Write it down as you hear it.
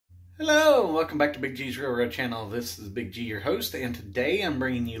Hello, and welcome back to Big G's Railroad Channel. This is Big G, your host, and today I'm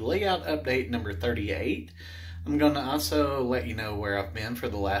bringing you layout update number 38. I'm going to also let you know where I've been for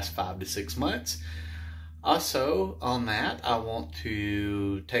the last 5 to 6 months. Also, on that, I want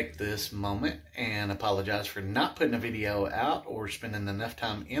to take this moment and apologize for not putting a video out or spending enough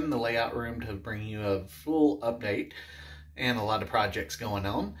time in the layout room to bring you a full update and a lot of projects going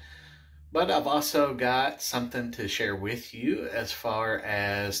on. But I've also got something to share with you as far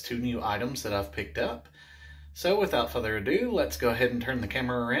as 2 new items that I've picked up. So without further ado, let's go ahead and turn the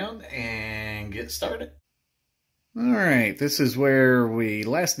camera around and get started. Alright, this is where we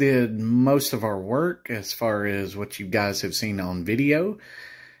last did most of our work as far as what you guys have seen on video.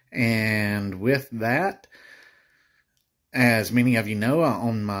 And with that, as many of you know, I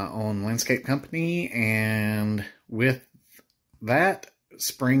own my own landscape company, and with that,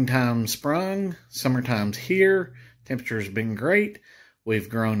 springtime sprung, summertime's here, temperature's been great, we've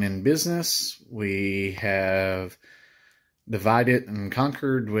grown in business, we have divided and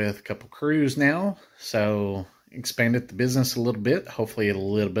conquered with a couple crews now, so expanded the business a little bit, hopefully a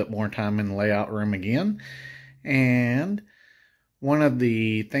little bit more time in the layout room again. And one of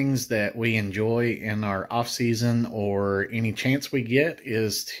the things that we enjoy in our off season or any chance we get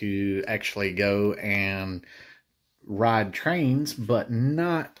is to actually go and ride trains, but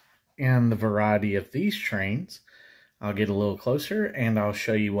not in the variety of these trains. I'll get a little closer and I'll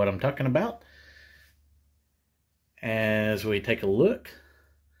show you what I'm talking about as we take a look.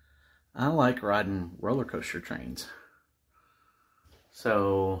 I like riding roller coaster trains.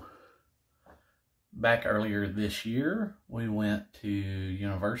 So back earlier this year, we went to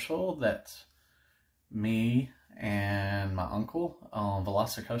Universal. That's me and my uncle on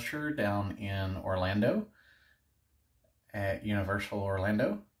Velocicoaster down in Orlando, at Universal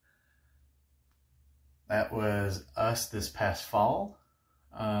Orlando. That was us this past fall.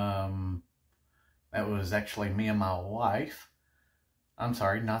 That was actually me and my wife. I'm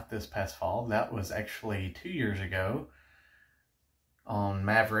sorry, not this past fall. That was actually 2 years ago on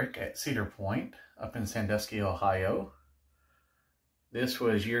Maverick at Cedar Point up in Sandusky, Ohio. This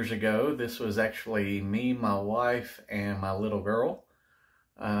was years ago. This was actually me, my wife, and my little girl.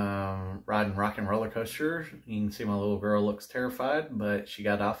 Riding rocking roller coaster. You can see my little girl looks terrified, but she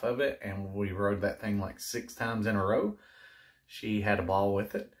got off of it and we rode that thing like 6 times in a row. She had a ball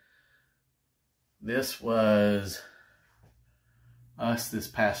with it. This was us this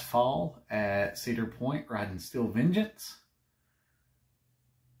past fall at Cedar Point riding Steel Vengeance.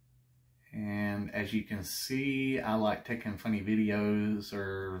 And as you can see, I like taking funny videos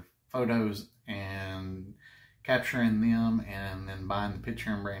or photos and capturing them and then buying the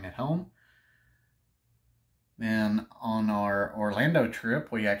picture and bringing it home. Then on our Orlando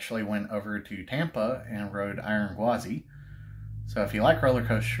trip, we actually went over to Tampa and rode Iron Gwazi. So if you like roller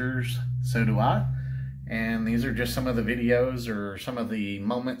coasters, so do I. And these are just some of the videos or some of the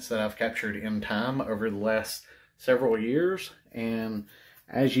moments that I've captured in time over the last several years. And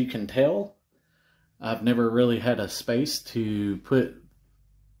as you can tell, I've never really had a space to put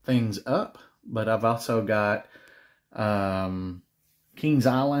things up, but I've also got Kings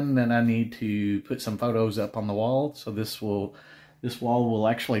Island that I need to put some photos up on the wall. So this wall will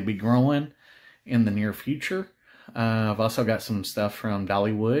actually be growing in the near future. I've also got some stuff from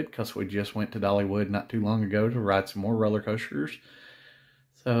Dollywood, because we just went to Dollywood not too long ago to ride some more roller coasters.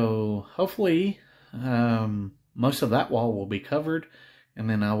 So hopefully most of that wall will be covered, and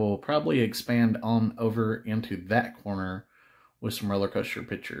then I will probably expand on over into that corner with some roller coaster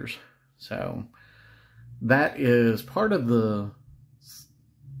pictures. So that is part of the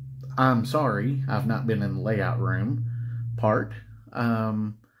I'm sorry I've not been in the layout room part.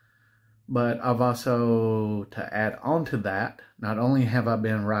 But I've also, to add on to that, not only have I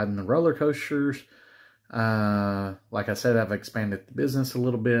been riding the roller coasters, like I said, I've expanded the business a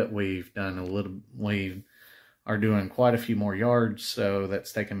little bit. We are doing quite a few more yards, so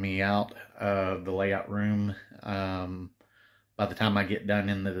that's taken me out of the layout room. By the time I get done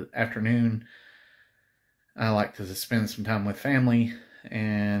in the afternoon, I like to spend some time with family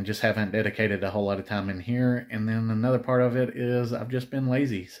and just haven't dedicated a whole lot of time in here. And then another part of it is I've just been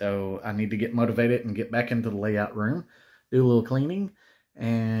lazy, so I need to get motivated and get back into the layout room, do a little cleaning,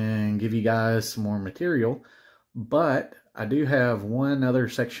 and give you guys some more material. But I do have one other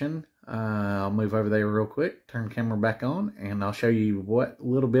section. I'll move over there real quick, turn the camera back on, and I'll show you what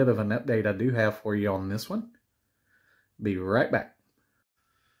little bit of an update I do have for you on this one. Be right back.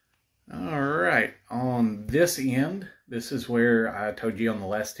 Alright, on this end, this is where I told you on the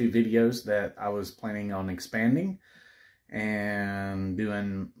last 2 videos that I was planning on expanding and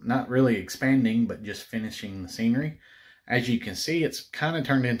doing, not really expanding, but just finishing the scenery. As you can see, it's kind of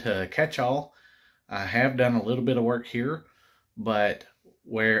turned into a catch-all. I have done a little bit of work here, but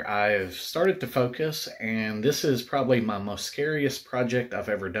where I've started to focus, and this is probably my most scariest project I've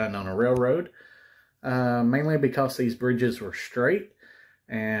ever done on a railroad, mainly because these bridges were straight,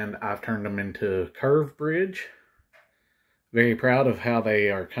 and I've turned them into curved bridge. Very proud of how they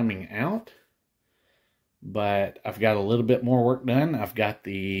are coming out, but I've got a little bit more work done. I've got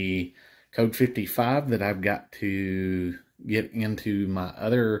the Code 55 that I've got to get into my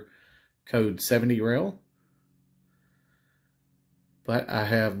other Code 70 rail. But I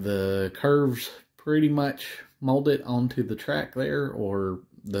have the curves pretty much molded onto the track there, or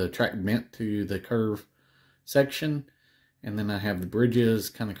the track bent to the curve section. And then I have the bridges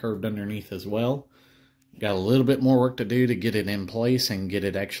kind of curved underneath as well. Got a little bit more work to do to get it in place and get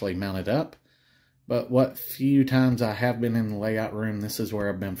it actually mounted up. But what few times I have been in the layout room, this is where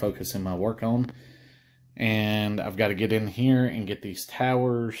I've been focusing my work on. And I've got to get in here and get these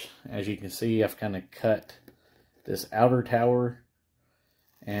towers. As you can see, I've kind of cut this outer tower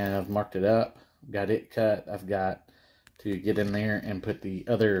and I've marked it up. Got it cut. I've got to get in there and put the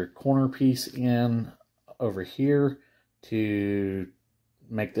other corner piece in over here to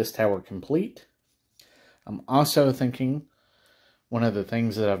make this tower complete. I'm also thinking one of the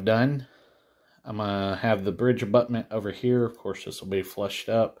things that I've done, I'm going to have the bridge abutment over here. Of course, this will be flushed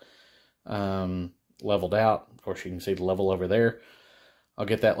up, leveled out. Of course, you can see the level over there. I'll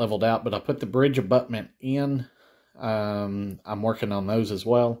get that leveled out, but I'll put the bridge abutment in. I'm working on those as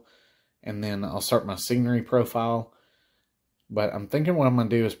well. And then I'll start my scenery profile. But I'm thinking what I'm going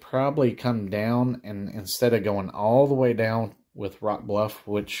to do is probably come down, and instead of going all the way down with Rock Bluff,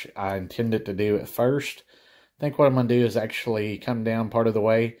 which I intended to do at first, I think what I'm going to do is actually come down part of the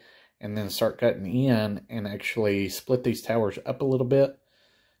way and then start cutting in and actually split these towers up a little bit.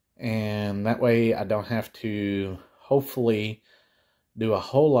 And that way I don't have to hopefully do a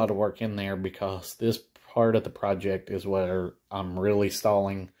whole lot of work in there, because this part of the project is where I'm really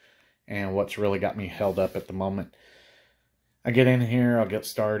stalling and what's really got me held up at the moment. I get in here, I'll get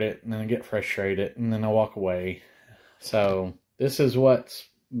started, and then I get frustrated, and then I walk away. So this is what's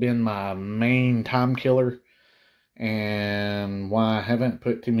been my main time killer, and why I haven't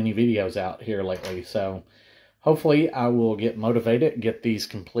put too many videos out here lately. So hopefully I will get motivated, get these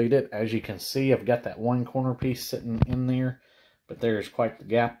completed. As you can see, I've got that one corner piece sitting in there, but there's quite the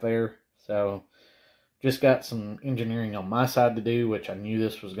gap there. So just got some engineering on my side to do, which I knew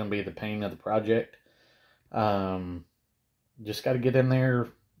this was going to be the pain of the project. Just got to get in there,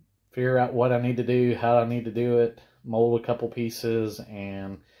 figure out what I need to do, how I need to do it, mold a couple pieces,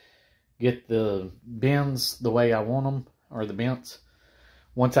 and get the bends the way I want them, or the bents.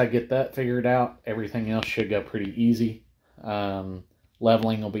 Once I get that figured out, everything else should go pretty easy.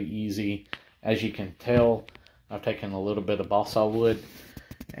 Leveling will be easy. As you can tell, I've taken a little bit of balsa wood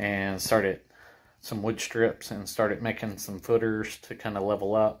and started some wood strips and started making some footers to kind of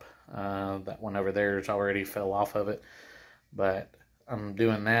level up. That one over there has already fell off of it. But I'm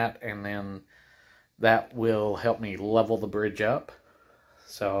doing that, and then that will help me level the bridge up.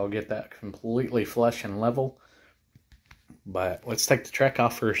 So I'll get that completely flush and level. But let's take the track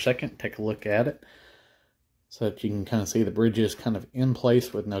off for a second, take a look at it, so that you can kind of see the bridge is kind of in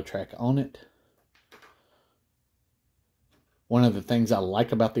place with no track on it. One of the things I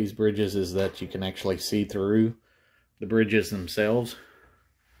like about these bridges is that you can actually see through the bridges themselves.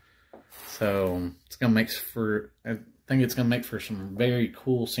 So it's going to make for, I think it's going to make for some very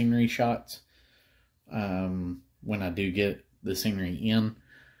cool scenery shots when I do get the scenery in.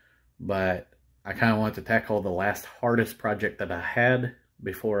 But I kind of want to tackle the last hardest project that I had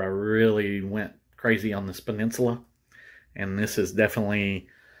before I really went crazy on this peninsula. And this is definitely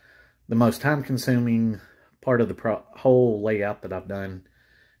the most time-consuming part of the whole layout that I've done.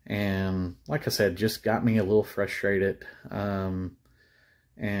 And like I said, just got me a little frustrated. And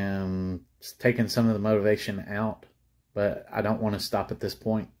it's taken some of the motivation out. But I don't want to stop at this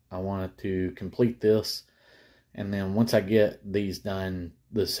point. I wanted to complete this. And then once I get these done,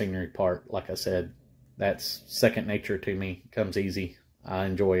 the scenery part, like I said, that's second nature to me. It comes easy. I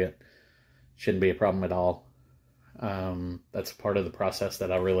enjoy it. Shouldn't be a problem at all. That's part of the process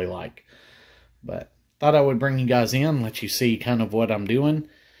that I really like. But thought I would bring you guys in, let you see kind of what I'm doing,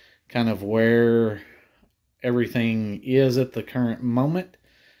 kind of where everything is at the current moment.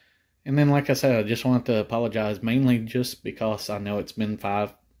 And then, like I said, I just want to apologize, mainly just because I know it's been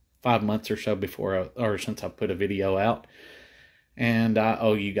five months or so since I put a video out. And I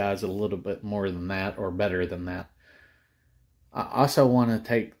owe you guys a little bit more than that, or better than that. I also want to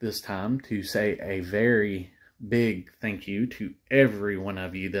take this time to say a very, big thank you to every one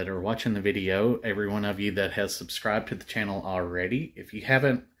of you that are watching the video, every one of you that has subscribed to the channel already. If you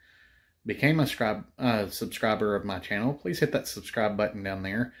haven't became a subscriber of my channel, please hit that subscribe button down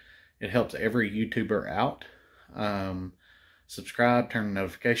there. It helps every YouTuber out. Subscribe, turn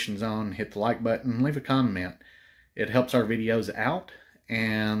notifications on, hit the like button, leave a comment. It helps our videos out,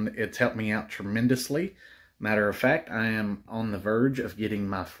 and it's helped me out tremendously. Matter of fact, I am on the verge of getting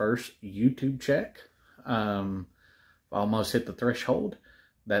my first YouTube check. Almost hit the threshold.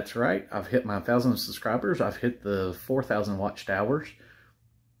 That's right, I've hit my 1,000 subscribers. I've hit the 4,000 watched hours.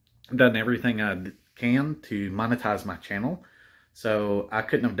 I've done everything I can to monetize my channel. So I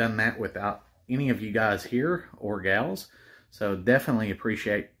couldn't have done that without any of you guys here or gals. So definitely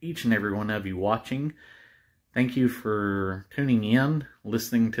appreciate each and every one of you watching. Thank you for tuning in,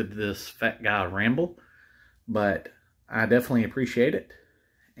 listening to this fat guy ramble. But I definitely appreciate it.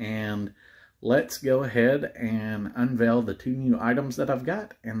 And let's go ahead and unveil the 2 new items that I've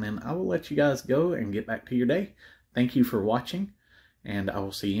got. And then I will let you guys go and get back to your day. Thank you for watching. And I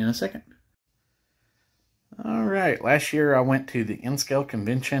will see you in a second. Alright, last year I went to the N-Scale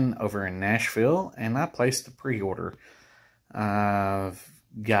convention over in Nashville, and I placed a pre-order. I've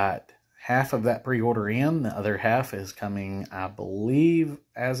got half of that pre-order in, the other half is coming, I believe,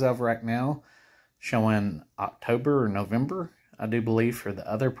 as of right now, showing October or November, I do believe, for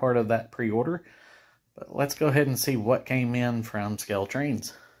the other part of that pre-order. But let's go ahead and see what came in from Scale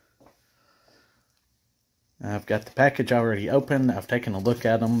Trains. I've got the package already open. I've taken a look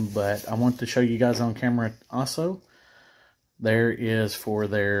at them, but I want to show you guys on camera also. There is for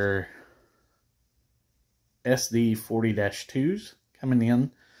their SD40-2s coming in.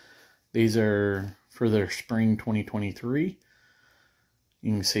 These are for their spring 2023.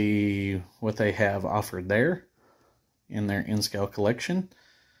 You can see what they have offered there in their N-Scale collection.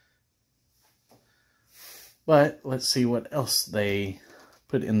 But let's see what else they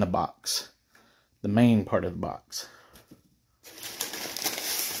put in the box. The main part of the box.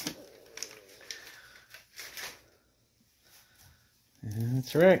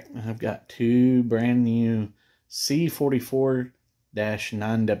 That's right. I've got 2 brand new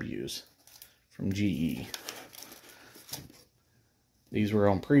C44-9Ws from GE. These were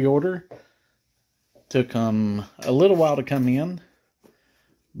on pre-order. Took them a little while to come in,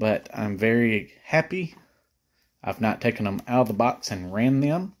 but I'm very happy. I've not taken them out of the box and ran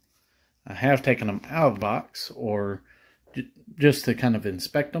them. I have taken them out of the box, or just to kind of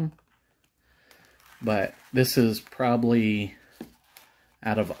inspect them. But this is probably,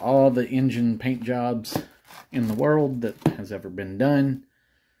 out of all the engine paint jobs in the world that has ever been done,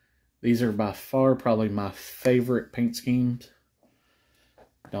 these are by far probably my favorite paint schemes.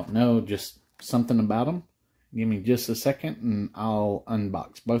 Don't know, just something about them. Give me just a second and I'll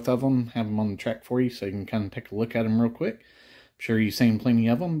unbox both of them, have them on the track for you so you can kind of take a look at them real quick. Sure you've seen plenty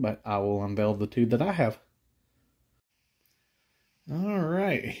of them, but I will unveil the 2 that I have.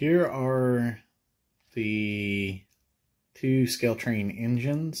 Alright, here are the 2 Scale Train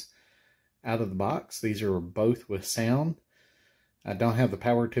engines out of the box. These are both with sound. I don't have the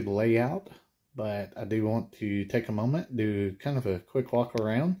power to the layout, but I do want to take a moment, do kind of a quick walk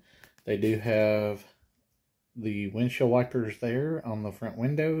around. They do have the windshield wipers there on the front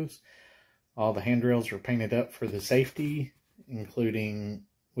windows. All the handrails are painted up for the safety, including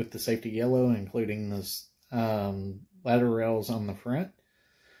with the safety yellow, including this ladder rails on the front.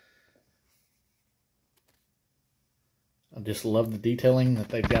 I just love the detailing that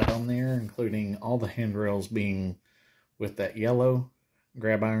they've got on there, including all the handrails being with that yellow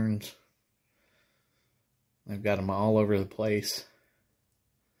grab irons. They've got them all over the place.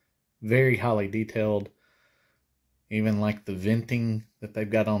 Very highly detailed. Even like the venting that they've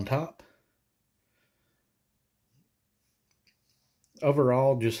got on top.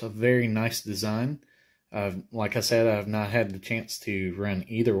 Overall, just a very nice design. Like I said, I've not had the chance to run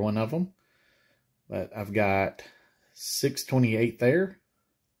either one of them. But I've got 628 there.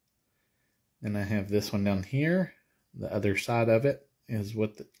 And I have this one down here. The other side of it is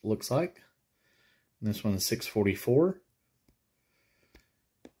what it looks like. And this one is 644.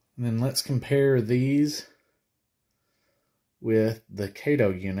 And then let's compare these with the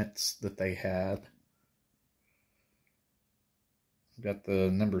Kato units that they had. Got the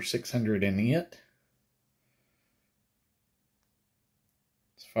number 600 in it.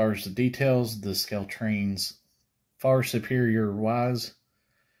 As far as the details, the Scale Train's far superior wise.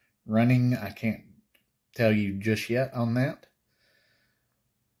 Running, I can't tell you just yet on that.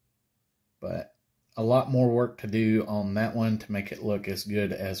 But a lot more work to do on that one to make it look as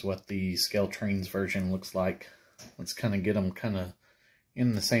good as what the Scale Train's version looks like. Let's kind of get them kind of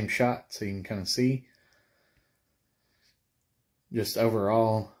in the same shot so you can kind of see. just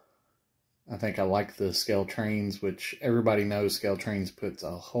overall, I think I like the scale trains, which everybody knows scale trains puts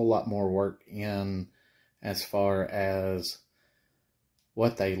a whole lot more work in as far as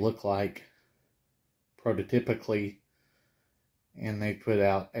what they look like prototypically, and they put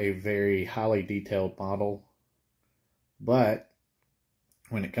out a very highly detailed model. But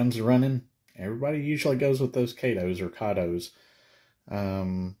when it comes to running, everybody usually goes with those Katos or Katos,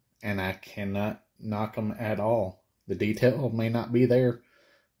 and I cannot knock them at all. The detail may not be there,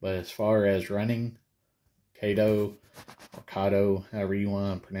 but as far as running, Kato or Kato, however you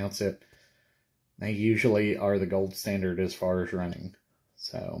want to pronounce it, they usually are the gold standard as far as running.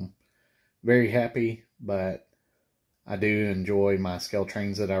 So, very happy, but I do enjoy my scale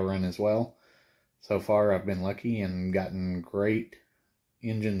trains that I run as well. So far, I've been lucky and gotten great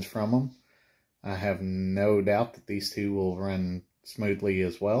engines from them. I have no doubt that these two will run smoothly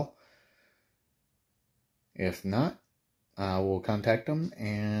as well. If not, I will contact them,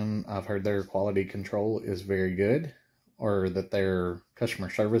 and I've heard their quality control is very good, or that their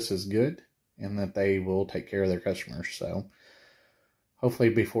customer service is good, and that they will take care of their customers. So hopefully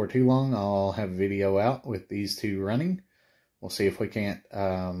before too long, I'll have a video out with these two running. We'll see if we can't,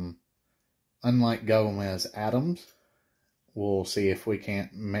 unlike Gomez Adams, we'll see if we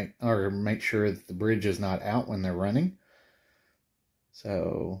can't make sure that the bridge is not out when they're running.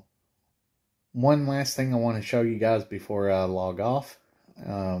 So one last thing I want to show you guys before I log off.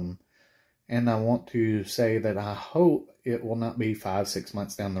 And I want to say that I hope it will not be 5-6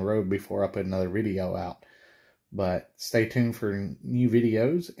 months down the road before I put another video out. But stay tuned for new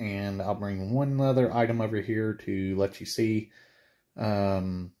videos, and I'll bring one other item over here to let you see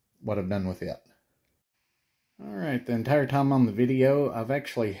what I've done with it. Alright, the entire time on the video, I've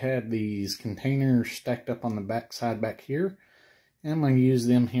actually had these containers stacked up on the back side back here. And I'm going to use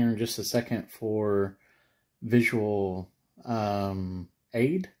them here in just a second for visual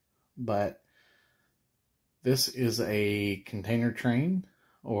aid. But this is a container train,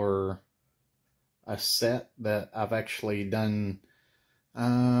 or a set that I've actually done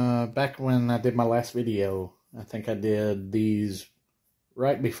back when I did my last video. I think I did these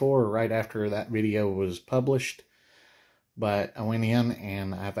right before or right after that video was published. But I went in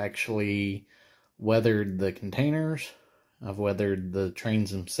and I've actually weathered the containers. I've weathered the trains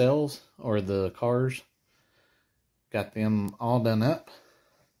themselves, or the cars. Got them all done up.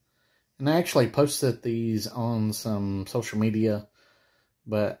 And I actually posted these on some social media,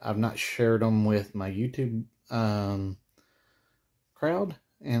 but I've not shared them with my YouTube crowd.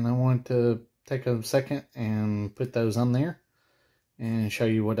 And I wanted to take a second and put those on there and show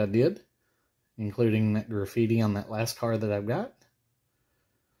you what I did, including that graffiti on that last car that I've got.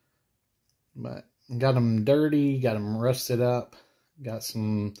 But got them dirty, got them rusted up, got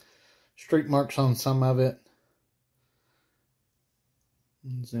some streak marks on some of it.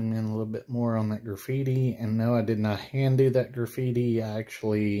 Zoom in a little bit more on that graffiti. And no, I did not hand do that graffiti. I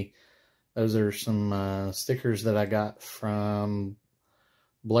actually, those are some stickers that I got from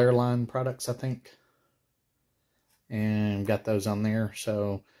Blair Line Products, I think. And got those on there.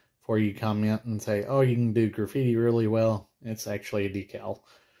 So before you comment and say, oh, you can do graffiti really well, it's actually a decal.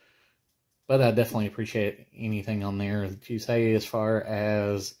 But I definitely appreciate anything on there that you say as far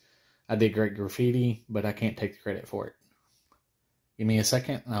as I did great graffiti, but I can't take the credit for it. Give me a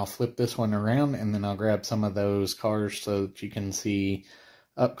second and I'll flip this one around, and then I'll grab some of those cars so that you can see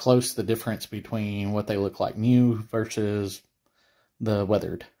up close the difference between what they look like new versus the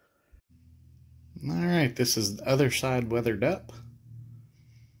weathered. Alright, this is the other side weathered up.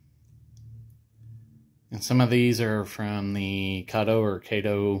 And some of these are from the Kato or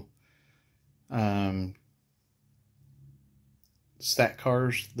Kato stat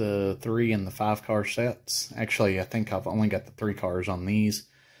cars, the 3 and the 5 car sets. Actually, I think I've only got the 3 cars on these,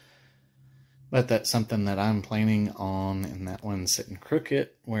 but that's something that I'm planning on. And that one's sitting crooked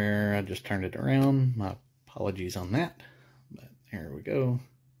where I just turned it around. My apologies on that, but here we go.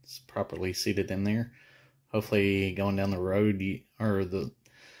 It's properly seated in there. Hopefully going down the road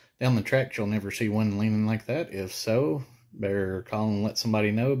down the track, you'll never see one leaning like that. If so, better call and let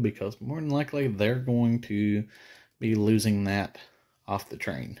somebody know, because more than likely they're going to be losing that off the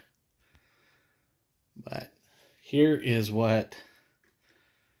train. But here is what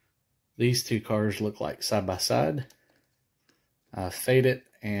these two cars look like side by side. I fade it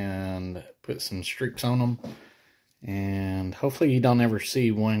and put some streaks on them, and hopefully you don't ever see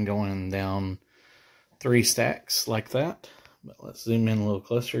one going down 3 stacks like that. But let's zoom in a little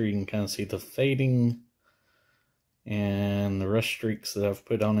closer. You can kind of see the fading and the rust streaks that I've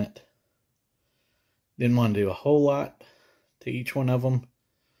put on it. Didn't want to do a whole lot to each one of them,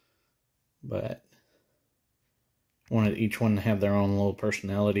 but Wanted each one to have their own little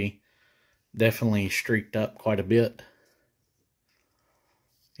personality. Definitely streaked up quite a bit.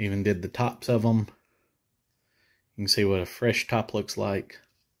 Even did the tops of them. You can see what a fresh top looks like.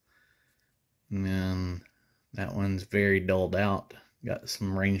 And then that one's very dulled out. Got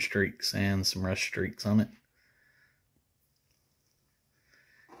some rain streaks and some rust streaks on it.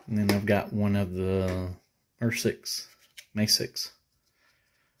 And then I've got one of the May 6.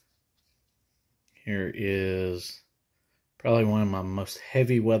 Here is probably one of my most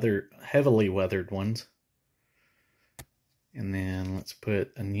heavily weathered ones. And then let's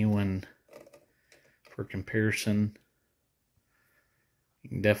put a new one for comparison. You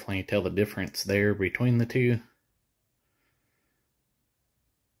can definitely tell the difference there between the two.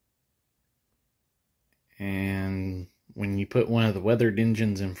 And when you put one of the weathered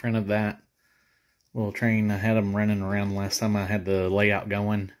engines in front of that little train, I had them running around last time I had the layout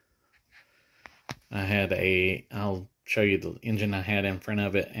going. I had I'll show you the engine I had in front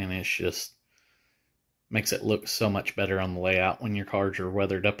of it, and it's just makes it look so much better on the layout when your cars are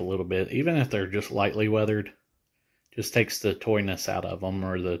weathered up a little bit. Even if they're just lightly weathered, just takes the toyness out of them,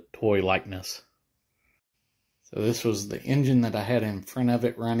 or the toy-likeness. So this was the engine that I had in front of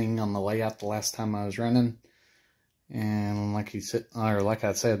it running on the layout the last time I was running. And like I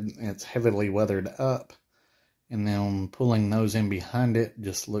said, it's heavily weathered up. And then pulling those in behind it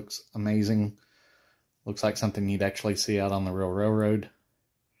just looks amazing. Looks like something you'd actually see out on the real railroad.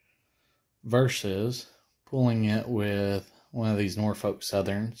 Versus pulling it with one of these Norfolk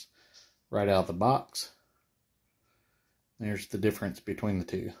Southerns right out of the box. There's the difference between the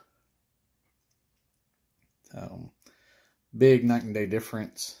two. So, big night and day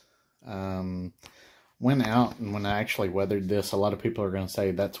difference. Went out, and when I actually weathered this, a lot of people are going to say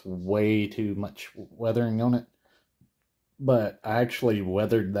that's way too much weathering on it. But I actually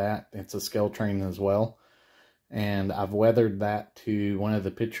weathered that. It's a scale train as well. And I've weathered that to one of the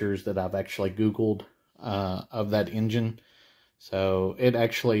pictures that I've actually Googled of that engine. So it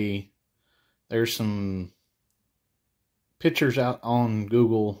actually, there's some pictures out on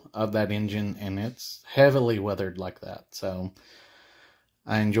Google of that engine, and it's heavily weathered like that. So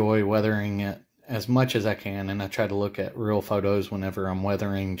I enjoy weathering it as much as I can, and I try to look at real photos whenever I'm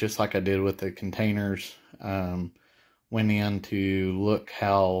weathering, just like I did with the containers. Went in to look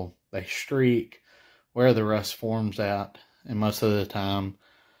how they streak, where the rust forms at, and most of the time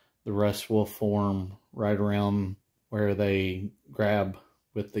the rust will form right around where they grab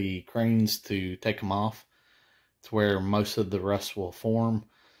with the cranes to take them off. It's where most of the rust will form.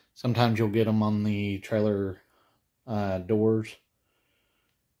 Sometimes you'll get them on the trailer doors.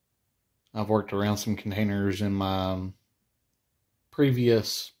 I've worked around some containers in my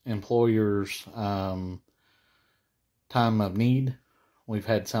previous employer's time of need. We've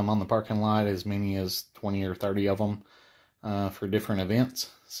had some on the parking lot, as many as 20 or 30 of them for different events.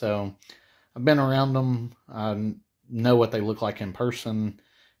 So I've been around them. I know what they look like in person.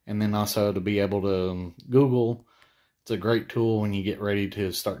 And then also to be able to Google. It's a great tool when you get ready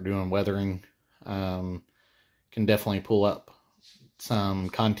to start doing weathering. Can definitely pull up some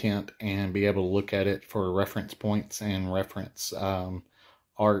content and be able to look at it for reference points and reference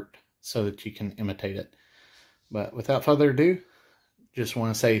art so that you can imitate it. But without further ado, just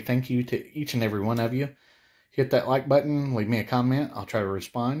want to say thank you to each and every one of you. Hit that like button, leave me a comment, I'll try to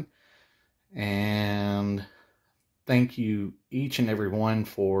respond. And thank you each and every one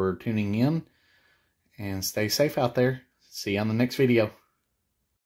for tuning in. And stay safe out there. See you on the next video.